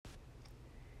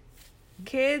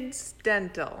Kids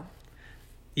Dental.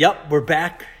 Yep, we're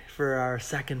back for our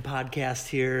second podcast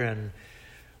here, and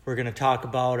we're going to talk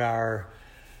about our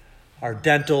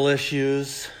dental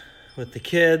issues with the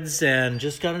kids, and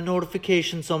just got a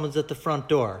notification someone's at the front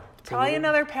door. Probably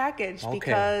another package Okay.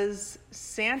 because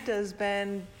Santa's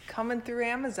been coming through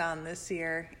Amazon this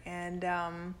year, and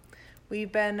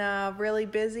we've been really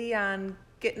busy on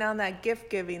getting on that gift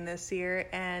giving this year.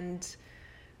 And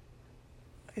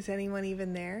is anyone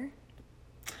even there?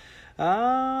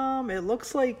 It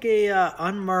looks like a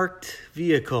unmarked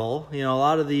vehicle. You know, a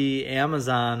lot of the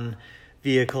Amazon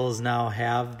vehicles now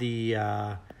have the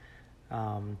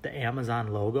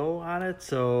Amazon logo on it.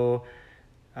 So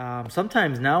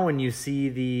sometimes now when you see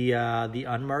the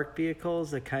unmarked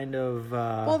vehicles, it kind of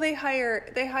Well, they hire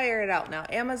it out now.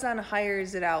 Amazon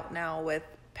hires it out now with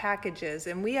packages,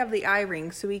 and we have the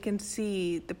iRing, so we can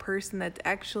see the person that's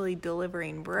actually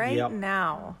delivering right Yep.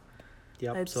 now.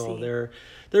 Yep. Let's so see.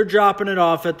 they're dropping it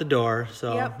off at the door.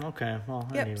 So Yep. okay. Well.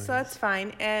 Yep, anyways. so that's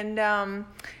fine. And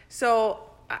so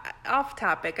off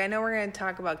topic, I know we're going to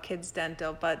talk about Kids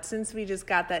Dental, but since we just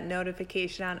got that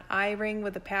notification on iRing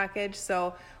with a package,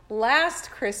 so last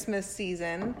Christmas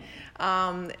season,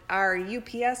 our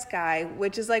UPS guy,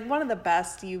 which is like one of the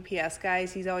best UPS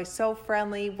guys, he's always so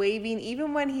friendly, waving,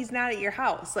 even when he's not at your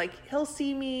house. Like, he'll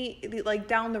see me like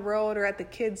down the road or at the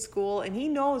kids' school, and he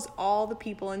knows all the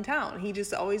people in town. He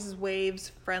just always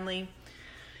waves, friendly,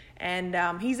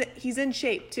 and he's in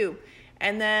shape too.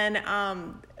 And then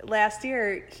last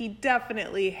year, he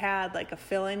definitely had like a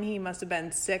fill-in. He must have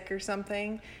been sick or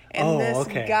something. And this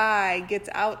guy gets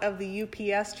out of the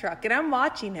UPS truck. And I'm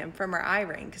watching him from our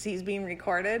iRing because he's being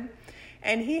recorded.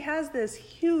 And he has this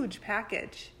huge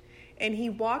package. And he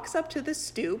walks up to the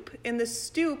stoop. In the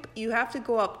stoop, you have to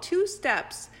go up 2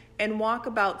 steps and walk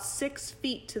about 6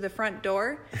 feet to the front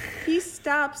door. He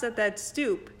stops at that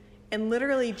stoop and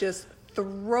literally just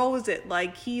throws it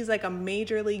like he's like a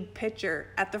major league pitcher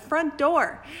at the front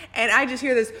door. And I just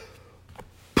hear this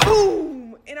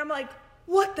boom, and I'm like,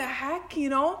 what the heck, you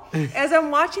know? As I'm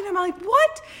watching him, I'm like,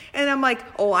 what? And I'm like,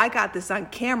 oh, I got this on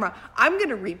camera. I'm going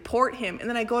to report him. And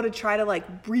then I go to try to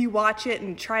like rewatch it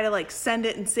and try to like send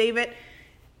it and save it.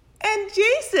 And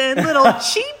Jason, little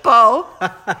cheapo,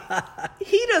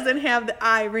 he doesn't have the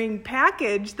iRing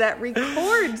package that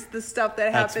records the stuff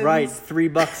that happens. That's right,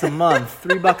 $3 a month.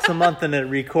 $3 a month, and it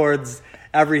records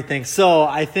everything. So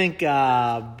I think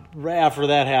right after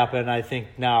that happened, I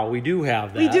think now we do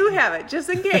have that. We do have it, just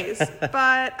in case.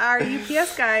 But our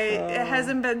UPS guy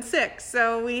hasn't been sick,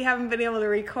 so we haven't been able to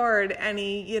record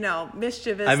any,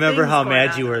 mischievous I remember things how going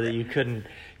mad on you were with that it.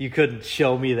 you couldn't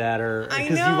show me that, or I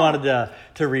because you know. wanted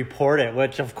to report it,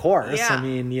 which of course, Yeah. I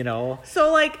mean,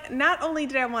 So, like, not only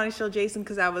did I want to show Jason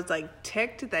because I was, like,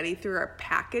 ticked that he threw our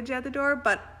package at the door,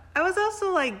 but I was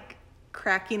also, like,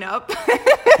 cracking up.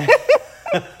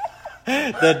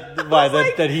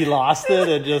 that he lost it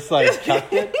and just like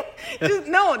chucked it.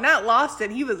 No, not lost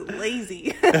it. He was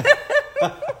lazy.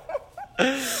 But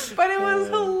it was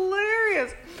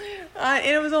hilarious. And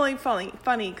it was only funny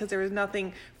because there was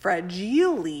nothing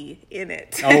fragile in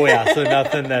it. Oh yeah, so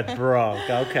nothing that broke.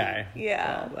 Okay.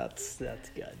 Yeah. Well, that's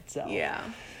good. So Yeah.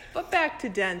 But back to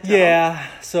dental. yeah,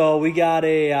 so we got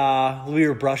we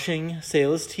were brushing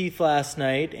Sayla's teeth last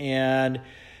night, and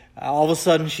all of a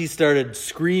sudden she started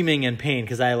screaming in pain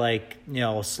because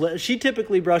she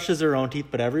typically brushes her own teeth,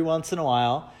 but every once in a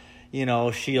while,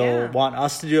 she'll want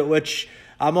us to do it, which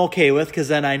I'm okay with, because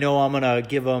then I know I'm going to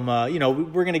give them,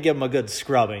 we're going to give them a good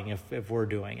scrubbing if we're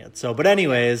doing it. So, but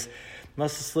anyways,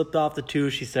 must have slipped off the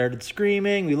tooth. She started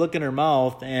screaming. We look in her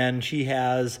mouth, and she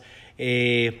has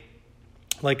a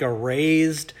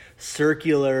raised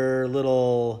circular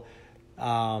little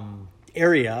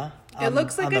area. It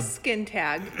looks like a skin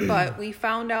tag, but we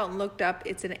found out and looked up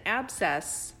it's an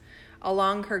abscess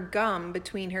along her gum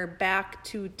between her back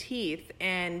 2 teeth.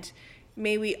 And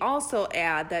may we also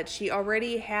add that she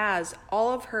already has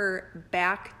all of her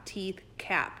back teeth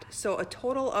capped. So a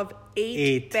total of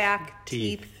 8 back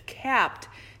teeth capped,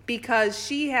 because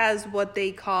she has what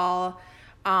they call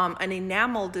an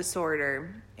enamel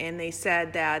disorder. And they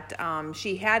said that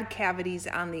she had cavities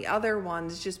on the other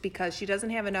ones just because she doesn't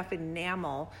have enough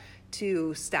enamel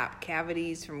to stop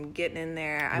cavities from getting in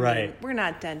there. I mean, we're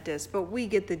not dentists, but we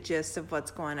get the gist of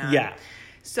what's going on. Yeah.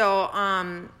 So,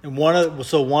 and one of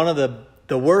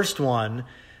the worst one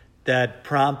that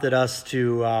prompted us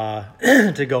to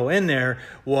to go in there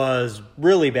was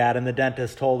really bad, and the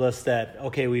dentist told us that,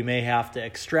 okay, we may have to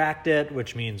extract it,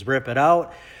 which means rip it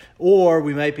out, or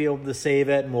we might be able to save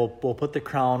it, and we'll put the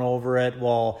crown over it.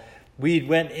 Well, we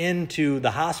went into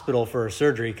the hospital for a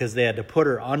surgery because they had to put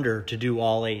her under to do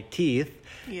all 8 teeth.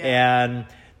 Yeah. And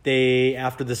they,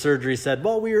 after the surgery, said,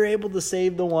 well, we were able to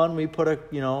save the one. We put a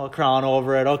crown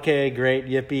over it. Okay, great,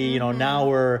 yippee. Now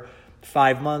we're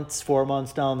 4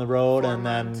 months down the road.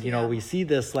 We see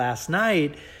this last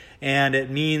night, and it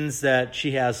means that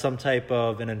she has some type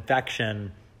of an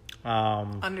infection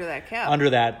under that cap. Under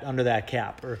that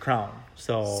cap or crown.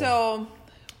 So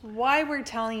why we're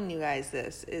telling you guys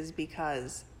this is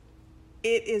because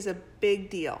it is a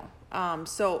big deal.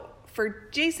 So for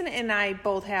Jason and I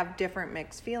both have different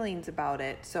mixed feelings about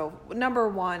it. So number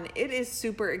one, it is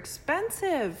super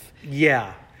expensive.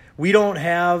 Yeah. We don't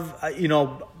have,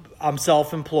 I'm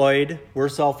self-employed. We're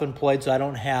self-employed, so I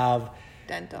don't have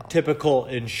dental typical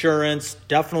insurance.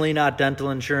 Definitely not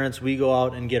dental insurance. We go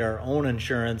out and get our own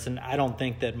insurance, and I don't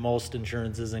think that most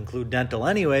insurances include dental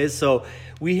anyways. So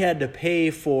we had to pay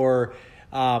for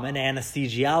an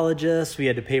anesthesiologist. We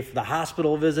had to pay for the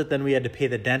hospital visit. Then we had to pay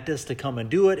the dentist to come and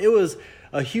do it. It was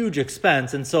a huge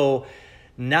expense. And so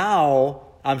now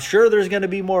I'm sure there's going to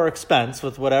be more expense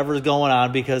with whatever's going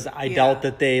on, because I doubt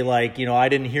that they I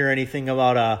didn't hear anything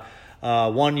about a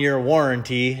 1-year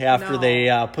warranty after they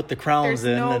put the crowns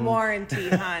in. There's no warranty,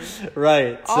 hon.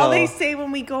 Right. All they say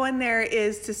when we go in there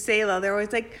is to Selah. They're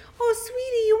always like, oh,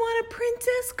 sweetie, you want a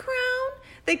princess crown?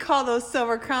 They call those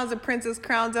silver crowns a princess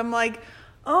crowns. I'm like,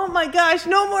 oh my gosh,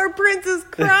 no more princess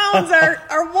crowns.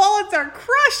 Our wallets are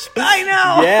crushed by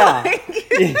now. Yeah.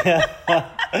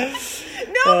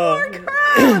 No more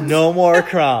crowns. No more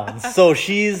crowns. So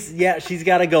she's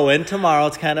got to go in tomorrow.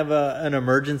 It's kind of an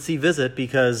emergency visit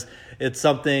because it's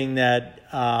something that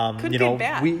could get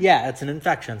bad. It's an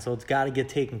infection, so it's got to get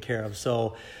taken care of.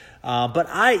 So, but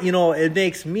it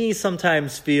makes me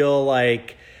sometimes feel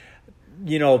like,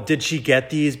 did she get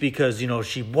these because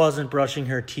she wasn't brushing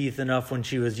her teeth enough when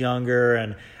she was younger,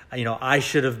 and I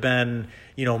should have been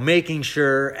making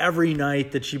sure every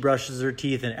night that she brushes her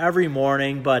teeth and every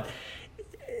morning, but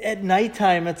at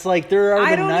nighttime, it's like there are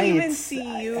the nights. I don't even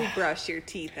see you brush your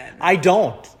teeth in. I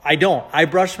don't. I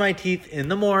brush my teeth in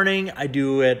the morning. I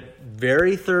do it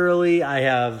very thoroughly. I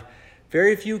have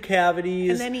very few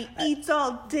cavities. And then he eats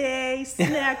all day,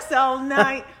 snacks all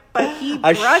night, but he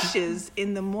brushes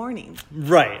in the morning.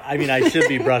 Right. I mean, I should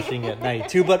be brushing at night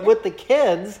too. But with the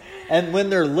kids, and when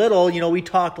they're little, we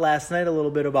talked last night a little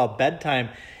bit about bedtime.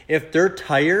 If they're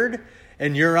tired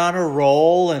and you're on a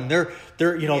roll and they're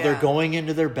going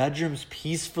into their bedrooms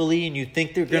peacefully and you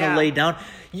think they're going to lay down.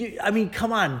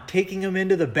 Come on, taking them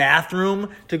into the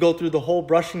bathroom to go through the whole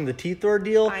brushing the teeth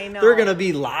ordeal. I know. They're going to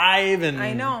be live and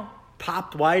I know.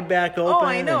 Popped wide back open. Oh,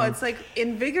 I know. It's like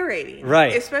invigorating.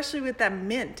 Right. Especially with that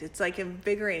mint. It's like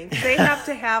invigorating. They have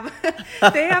to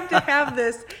have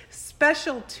this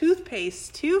special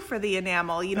toothpaste too for the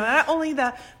enamel. Not only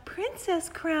the princess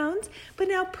crowns, but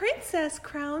now princess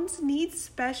crowns need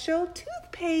special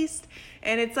toothpaste.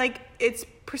 And it's like it's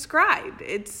prescribed.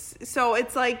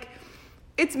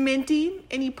 It's minty,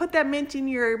 and you put that mint in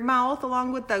your mouth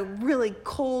along with the really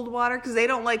cold water, because they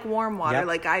don't like warm water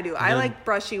like I do. I like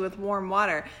brushing with warm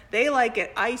water. They like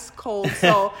it ice cold,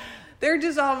 so they're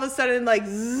just all of a sudden like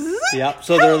zzz, yep.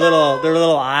 So their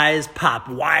little eyes pop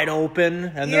wide open,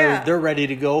 and they're ready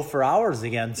to go for hours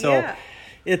again. So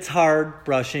it's hard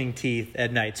brushing teeth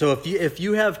at night. So if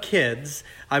you have kids,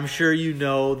 I'm sure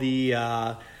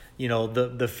the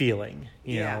feeling,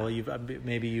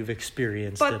 you've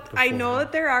experienced it before. But I know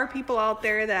that there are people out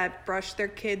there that brush their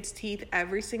kids' teeth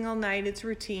every single night. It's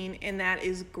routine, and that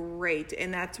is great.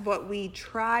 And that's what we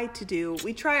try to do.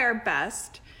 We try our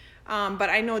best. But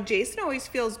I know Jason always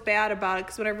feels bad about it,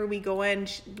 because whenever we go in,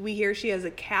 we hear she has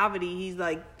a cavity. He's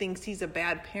like, thinks he's a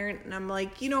bad parent. And I'm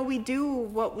like, we do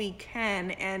what we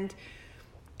can. And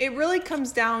it really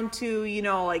comes down to,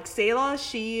 like Selah,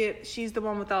 she's the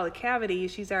one with all the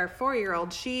cavities. She's our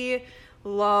 4-year-old. She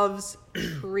loves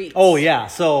treats. Oh, yeah.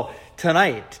 So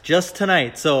just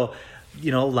tonight. So,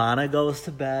 Lana goes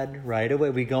to bed right away.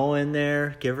 We go in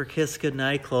there, give her a kiss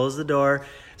goodnight, close the door.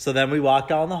 So then we walk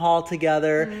down the hall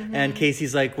together, and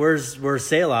Casey's like, where's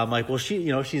Selah? I'm like, well,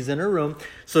 she's in her room.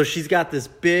 So she's got this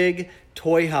big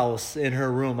toy house in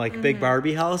her room, like a big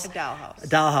Barbie house. A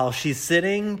dollhouse. She's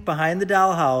sitting behind the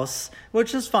dollhouse,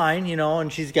 which is fine,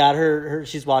 and she's got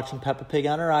she's watching Peppa Pig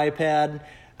on her iPad.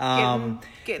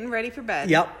 Getting ready for bed.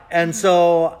 Yep. And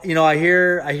so, I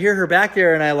hear her back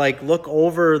there, and I look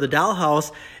over the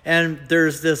dollhouse, and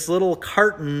there's this little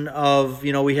carton of,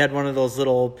 we had one of those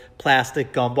little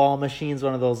plastic gumball machines,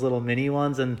 one of those little mini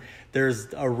ones, and there's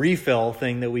a refill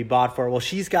thing that we bought for her. Well,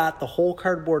 she's got the whole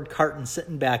cardboard carton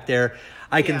sitting back there.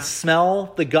 I can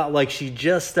smell the gut, like she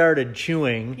just started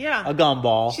chewing a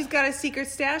gumball. She's got a secret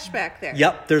stash back there.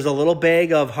 Yep, there's a little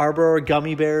bag of Harbor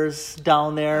gummy bears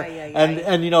down there,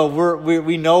 and you know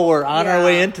we know we're on our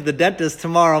way into the dentist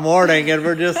tomorrow morning, and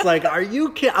we're just like, are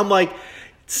you kidding? I'm like,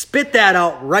 spit that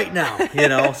out right now, you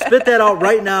know, spit that out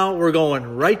right now. We're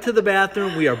going right to the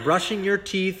bathroom. We are brushing your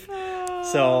teeth.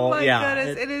 So my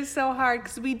goodness, it is so hard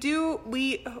because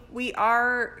we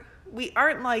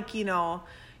aren't like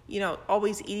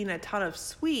always eating a ton of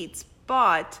sweets,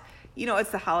 but it's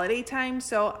the holiday time,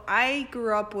 so I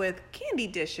grew up with candy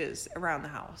dishes around the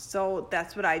house, so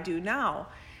that's what I do now.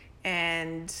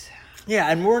 And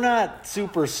we're not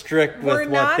super strict with what they eat.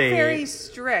 We're not very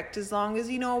strict, as long as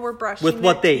we're brushing with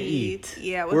what they teeth. eat.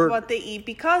 Yeah, with what they eat,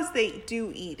 because they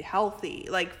do eat healthy,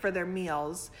 like for their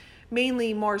meals.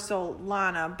 Mainly more so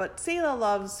Lana, but Selah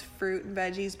loves fruit and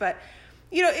veggies. But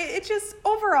it's just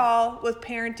overall with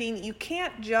parenting, you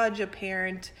can't judge a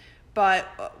parent. But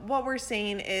what we're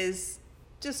saying is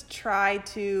just try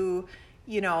to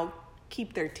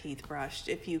keep their teeth brushed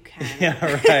if you can.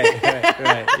 Yeah,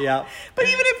 right. Yeah. But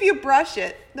even if you brush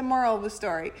it, the moral of the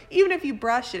story, even if you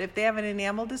brush it, if they have an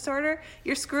enamel disorder,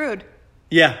 you're screwed.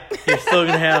 Yeah, you're still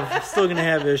gonna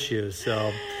have issues.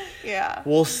 So yeah,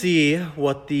 we'll see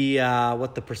what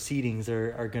the proceedings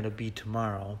are gonna be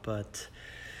tomorrow. But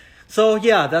so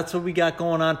yeah, that's what we got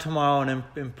going on tomorrow, an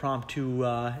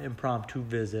impromptu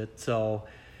visit. So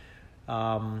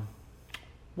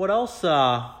what else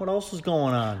is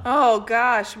going on? Oh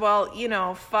gosh,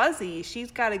 well, Fuzzy,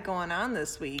 she's got it going on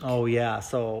this week. Oh yeah,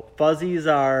 so Fuzzy's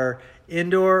our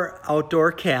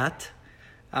indoor-outdoor cat.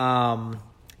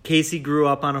 Casey grew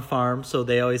up on a farm, so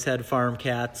they always had farm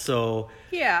cats. So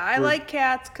yeah, I like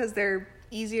cats because they're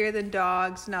easier than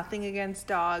dogs. Nothing against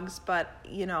dogs, but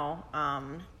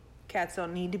cats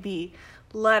don't need to be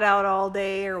let out all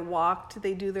day or walked.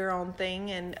 They do their own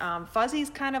thing. And Fuzzy's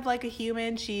kind of like a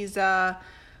human. She's another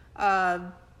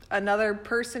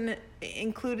person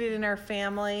included in our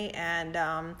family,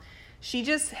 and she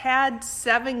just had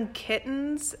 7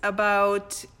 kittens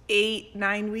about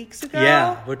 8-9 weeks ago.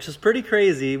 Yeah, which is pretty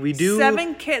crazy. We do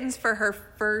 7 kittens for her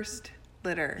first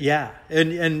litter. Yeah,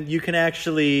 and you can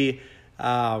actually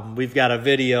we've got a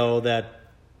video that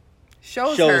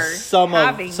shows her some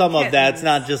of kittens. that. It's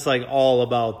not just like all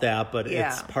about that, but Yeah.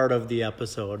 it's part of the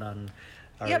episode on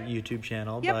our YouTube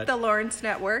channel. Yep, but the Lawrence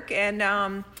Network.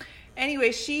 And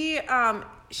anyway, she's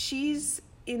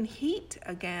in heat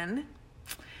again.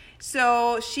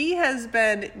 So she has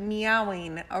been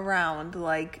meowing around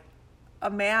like a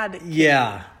mad kitty.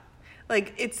 Yeah.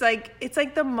 Like it's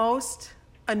like the most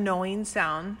annoying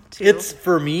sound too. It's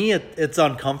for me it's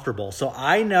uncomfortable. So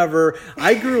I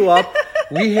grew up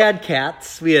we had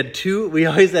cats. We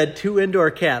always had 2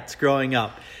 indoor cats growing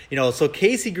up. So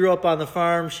Casey grew up on the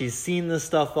farm. She's seen this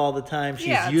stuff all the time.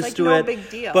 She's used to it.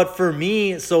 Big deal. But for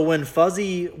me, so when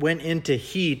Fuzzy went into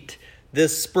heat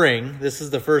this spring, this is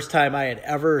the first time I had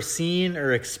ever seen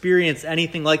or experienced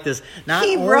anything like this.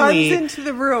 He runs into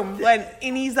the room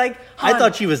and he's like, I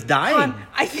thought she was dying.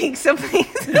 I think something's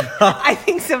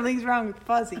wrong with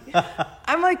Fuzzy.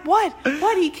 I'm like, what?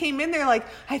 He came in there like,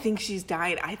 I think she's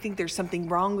died. I think there's something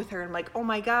wrong with her. I'm like, oh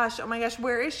my gosh,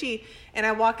 where is she? And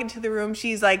I walk into the room.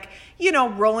 She's like,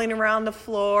 rolling around the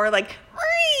floor, like,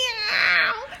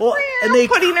 well, and they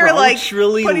putting her like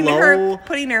really low,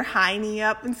 putting her high knee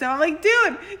up, and so I'm like,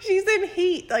 dude, she's in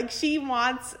heat, like she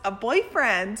wants a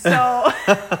boyfriend. So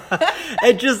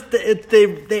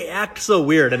they act so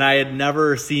weird, and I had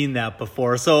never seen that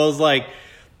before. So it was like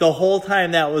the whole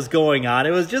time that was going on,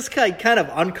 it was just kind of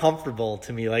uncomfortable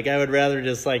to me. Like I would rather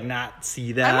just like not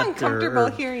see that. I'm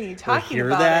uncomfortable hearing you talking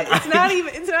about that. It. It's not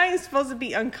even supposed to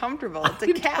be uncomfortable. It's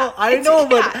a cat. I know,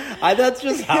 but that's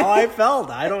just how I felt.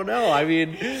 I don't know. I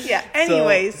mean, yeah.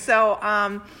 Anyway,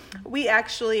 so we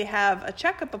actually have a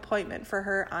checkup appointment for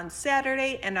her on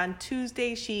Saturday, and on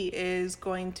Tuesday she is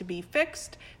going to be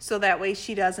fixed, so that way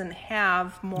she doesn't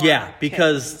have more. Yeah,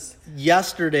 because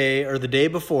yesterday or the day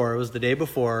before,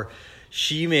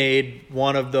 she made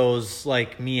one of those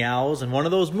like meows and one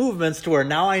of those movements to where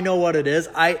now I know what it is.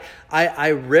 I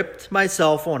ripped my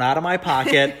cell phone out of my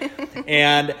pocket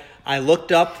and I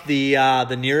looked up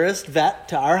the nearest vet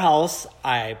to our house.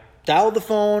 I dialed the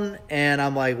phone and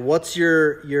I'm like, what's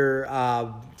your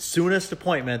soonest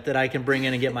appointment that I can bring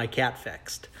in and get my cat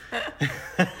fixed?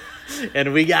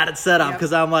 And we got it set up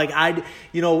because I'm like,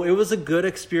 it was a good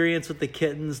experience with the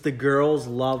kittens. The girls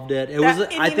loved it.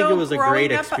 I think it was a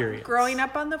great experience. Growing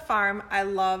up on the farm, I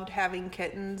loved having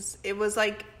kittens. It was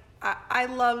like I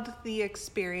loved the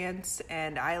experience,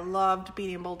 and I loved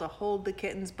being able to hold the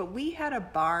kittens, but we had a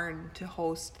barn to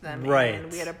host them in.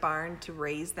 We had a barn to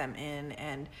raise them in,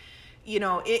 and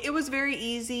it was very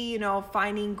easy,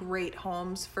 finding great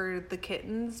homes for the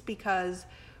kittens, because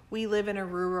we live in a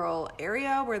rural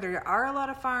area where there are a lot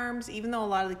of farms. Even though a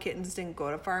lot of the kittens didn't go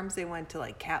to farms, they went to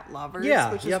like cat lovers,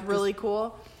 which is really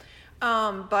cool.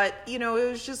 But it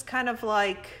was just kind of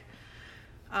like,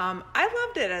 I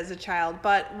loved it as a child,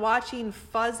 but watching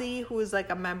Fuzzy, who was like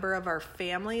a member of our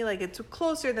family, like it's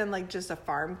closer than like just a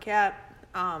farm cat.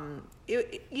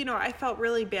 I felt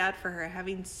really bad for her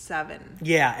having 7.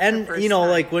 Yeah, and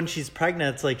like when she's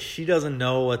pregnant, it's like she doesn't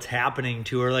know what's happening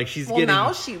to her. Like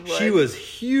now she would. She was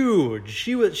huge.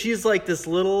 She's like this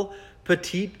little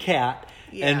petite cat,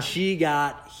 and she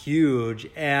got huge,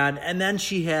 and then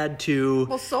she had to.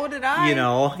 Well, so did I. I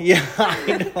know,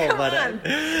 but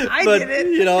I did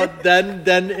it.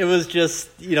 Then it was just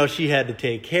she had to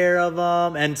take care of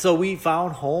them, and so we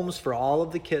found homes for all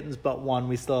of the kittens but one.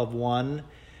 We still have one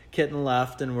kitten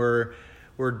left, and we're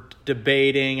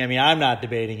debating. I mean, I'm not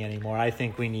debating anymore. I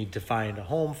think we need to find a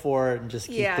home for it and just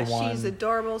keep the one. Yeah, she's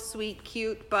adorable, sweet,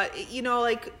 cute, but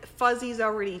like Fuzzy's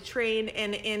already trained,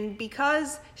 and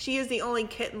because she is the only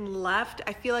kitten left,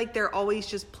 I feel like they're always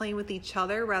just playing with each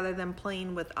other rather than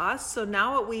playing with us. So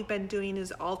now what we've been doing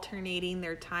is alternating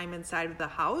their time inside of the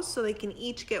house so they can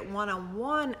each get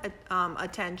one-on-one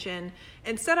attention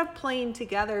instead of playing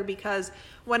together, because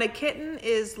when a kitten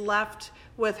is left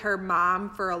with her mom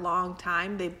for a long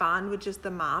time, they bond with just the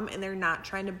mom, and they're not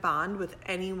trying to bond with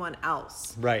anyone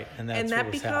else. Right, and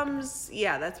that becomes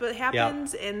that's what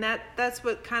happens, and that's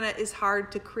what kind of is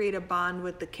hard to create a bond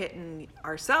with the kitten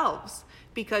ourselves,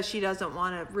 because she doesn't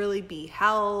want to really be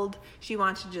held. She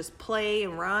wants to just play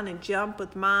and run and jump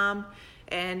with mom,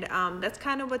 and that's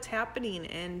kind of what's happening.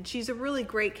 And she's a really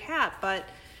great cat, but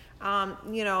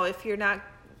if you're not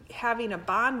having a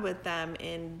bond with them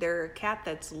and they're a cat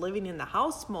that's living in the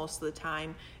house most of the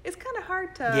time, it's kind of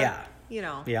hard to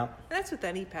and that's with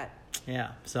any pet.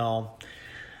 So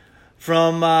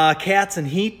from cats and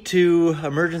heat to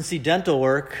emergency dental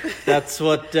work, that's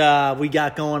what we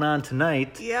got going on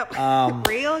tonight.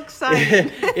 Real exciting.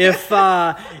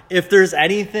 if there's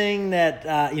anything that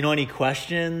any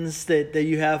questions that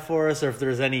you have for us, or if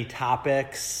there's any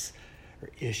topics or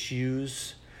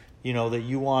issues that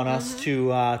you want us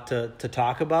to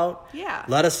talk about,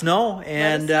 let us know,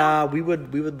 and we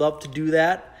would love to do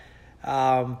that.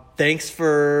 Thanks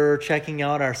for checking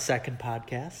out our second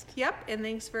podcast. And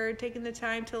thanks for taking the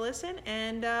time to listen,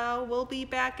 and we'll be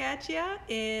back at you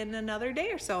in another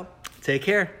day or so. Take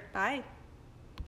care. Bye.